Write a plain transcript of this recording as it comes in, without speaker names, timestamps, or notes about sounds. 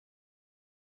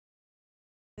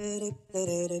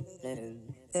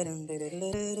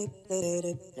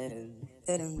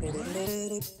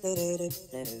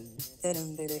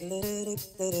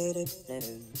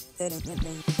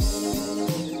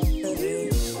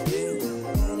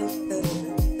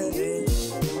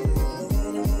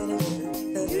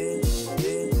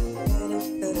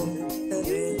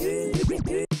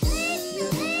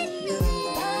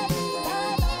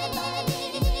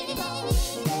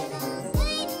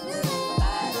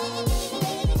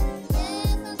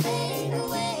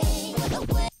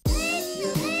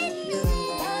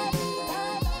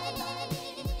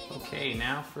Okay,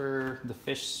 now for the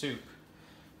fish soup.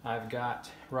 I've got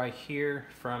right here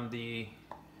from the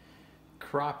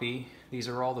crappie, these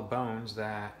are all the bones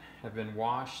that have been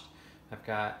washed. I've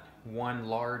got one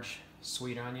large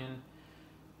sweet onion,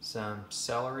 some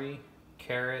celery,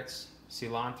 carrots,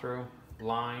 cilantro,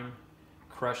 lime,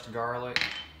 crushed garlic,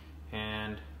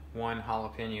 and one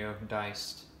jalapeno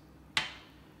diced.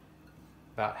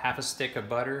 About half a stick of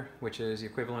butter, which is the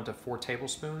equivalent of 4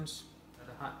 tablespoons. In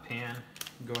a hot pan,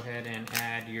 go ahead and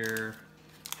add your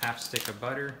half stick of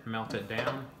butter, melt it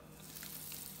down.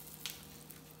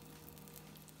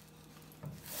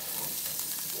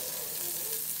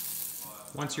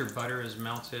 Once your butter is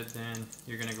melted, then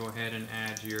you're going to go ahead and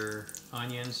add your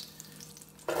onions.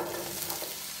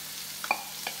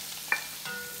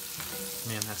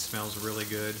 Man, that smells really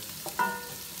good.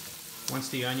 Once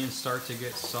the onions start to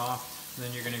get soft,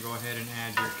 then you're going to go ahead and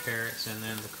add your carrots and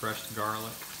then the crushed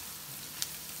garlic.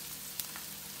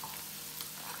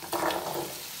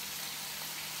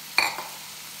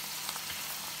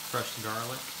 Crushed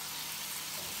garlic.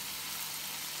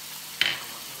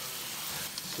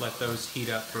 Let those heat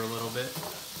up for a little bit.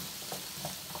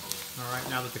 Alright,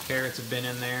 now that the carrots have been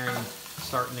in there and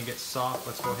starting to get soft,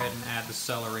 let's go ahead and add the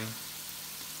celery.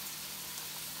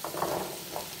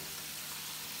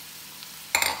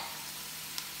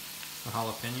 The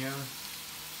jalapeno.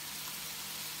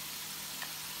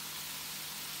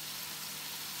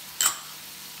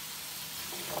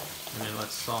 And then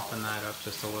let's soften that up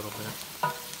just a little bit.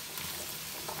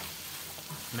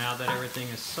 Now that everything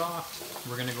is soft,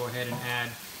 we're going to go ahead and add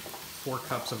 4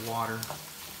 cups of water.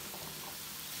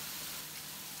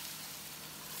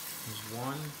 There's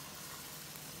 1,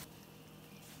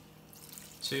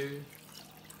 2.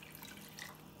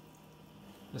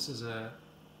 This is a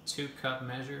 2-cup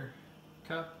measure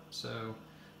cup, so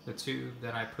the 2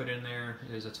 that I put in there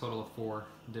is a total of 4.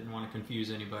 Didn't want to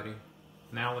confuse anybody.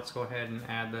 Now let's go ahead and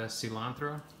add the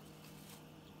cilantro.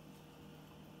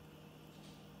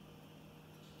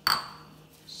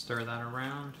 Stir that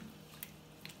around,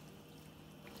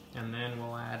 and then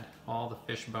we'll add all the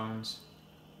fish bones.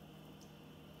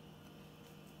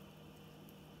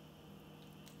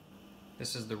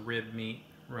 This is the rib meat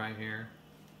right here.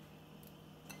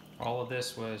 All of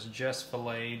this was just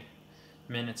filleted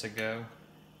minutes ago,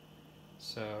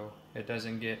 so it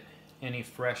doesn't get any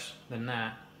fresh than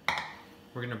that.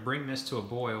 We're going to bring this to a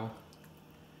boil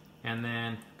and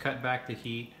then cut back the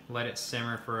heat, let it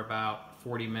simmer for about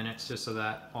 40 minutes just so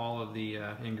that all of the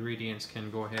ingredients can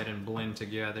go ahead and blend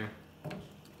together.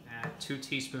 Add 2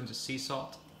 teaspoons of sea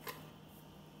salt.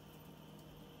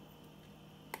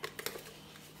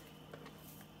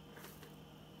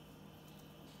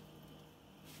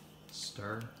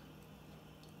 Stir.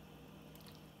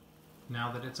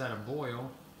 Now that it's at a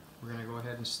boil, we're going to go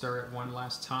ahead and stir it one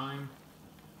last time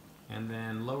and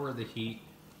then lower the heat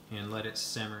and let it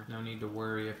simmer. No need to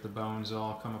worry if the bones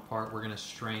all come apart. We're going to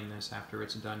strain this after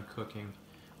it's done cooking.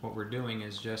 What we're doing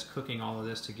is just cooking all of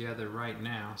this together right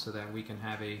now so that we can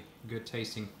have a good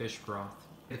tasting fish broth.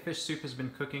 The fish soup has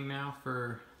been cooking now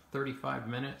for 35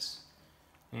 minutes,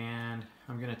 and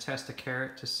I'm going to test the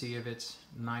carrot to see if it's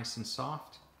nice and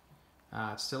soft.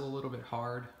 It's still a little bit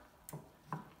hard.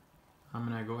 I'm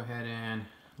going to go ahead and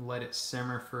let it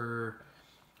simmer for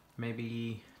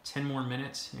maybe 10 more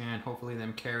minutes, and hopefully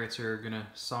them carrots are gonna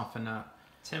soften up.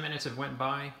 10 minutes have went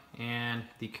by and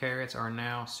the carrots are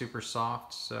now super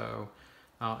soft, so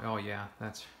oh yeah,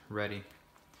 that's ready.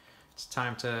 It's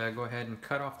time to go ahead and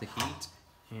cut off the heat,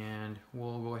 and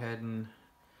we'll go ahead and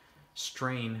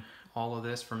strain all of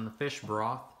this from the fish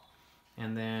broth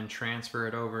and then transfer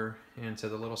it over into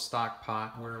the little stock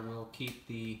pot where we'll keep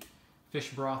the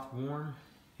fish broth warm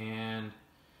and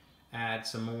add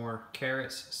some more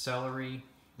carrots, celery,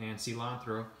 and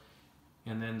cilantro,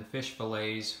 and then the fish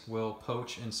fillets will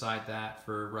poach inside that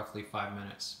for roughly 5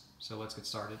 minutes. So let's get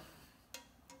started.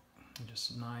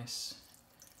 Just nice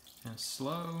and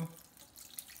slow.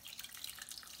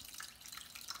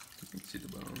 You can see the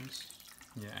bones.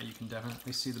 Yeah, you can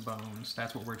definitely see the bones.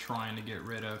 That's what we're trying to get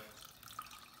rid of.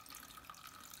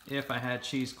 if I had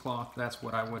cheesecloth, that's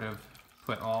what I would have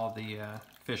put all the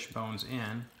fish bones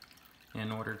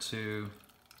in order to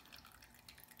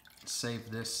save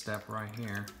this step right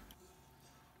here.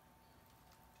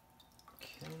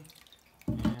 Okay,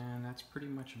 and that's pretty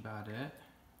much about it.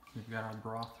 We've got our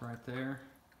broth right there,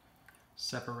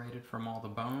 separated from all the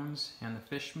bones and the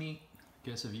fish meat. I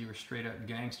guess if you were straight up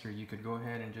gangster, you could go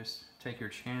ahead and just take your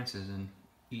chances and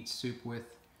eat soup with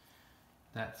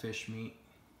that fish meat.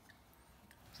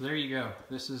 So there you go.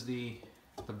 This is the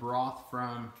broth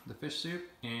from the fish soup,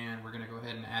 and we're gonna go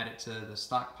ahead and add it to the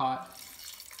stock pot.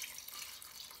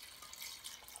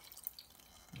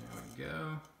 There we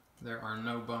go. There are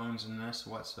no bones in this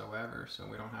whatsoever, so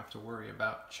we don't have to worry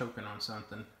about choking on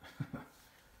something.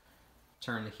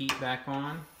 Turn the heat back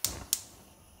on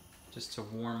just to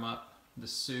warm up the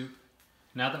soup.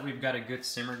 Now that we've got a good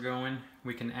simmer going,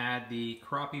 we can add the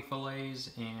crappie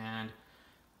fillets, and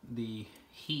the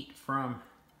heat from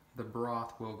the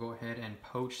broth will go ahead and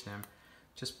poach them.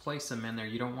 Just place them in there.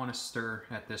 You don't want to stir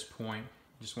at this point.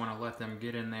 You just want to let them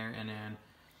get in there, and then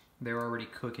they're already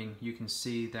cooking. You can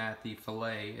see that the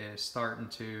fillet is starting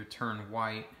to turn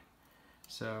white.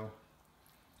 So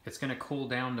it's going to cool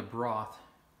down the broth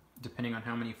depending on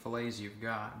how many fillets you've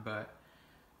got, but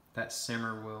that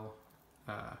simmer will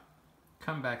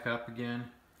come back up again,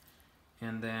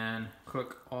 and then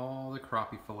cook all the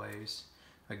crappie fillets.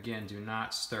 Again, do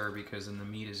not stir because then the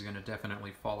meat is going to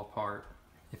definitely fall apart.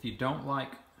 If you don't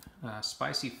like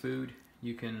spicy food,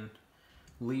 you can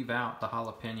leave out the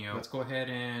jalapeno. Let's go ahead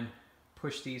and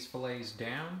push these fillets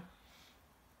down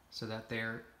so that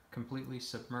they're completely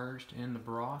submerged in the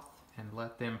broth and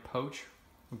let them poach.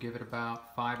 We'll give it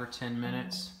about 5 or 10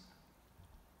 minutes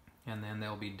and then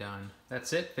they'll be done.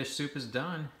 That's it, fish soup is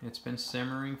done. It's been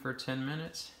simmering for 10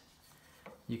 minutes.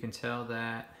 You can tell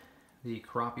that the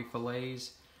crappie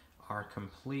fillets are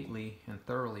completely and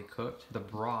thoroughly cooked. The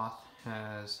broth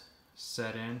has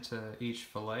set into each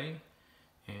fillet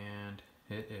and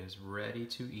it is ready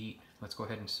to eat. Let's go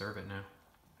ahead and serve it now.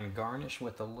 And garnish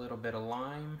with a little bit of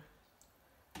lime.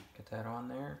 Get that on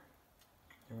there.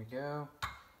 There we go.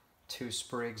 2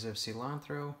 sprigs of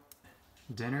cilantro.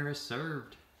 Dinner is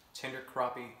served. Tender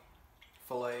crappie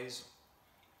fillets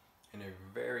in a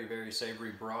very, very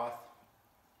savory broth.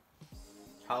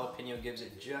 Jalapeno gives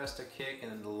it just a kick,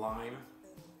 and then the lime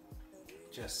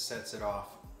just sets it off.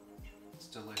 It's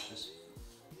delicious.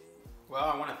 Well,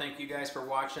 I want to thank you guys for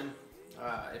watching.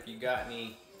 If you got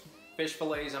any fish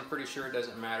fillets, I'm pretty sure it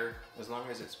doesn't matter. As long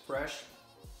as it's fresh,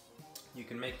 you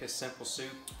can make this simple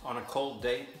soup on a cold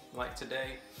day like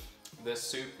today. This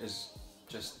soup is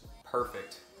just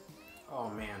perfect. Oh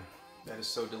man, that is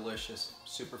so delicious.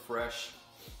 Super fresh,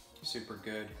 super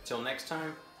good. Till next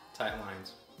time, tight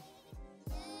lines.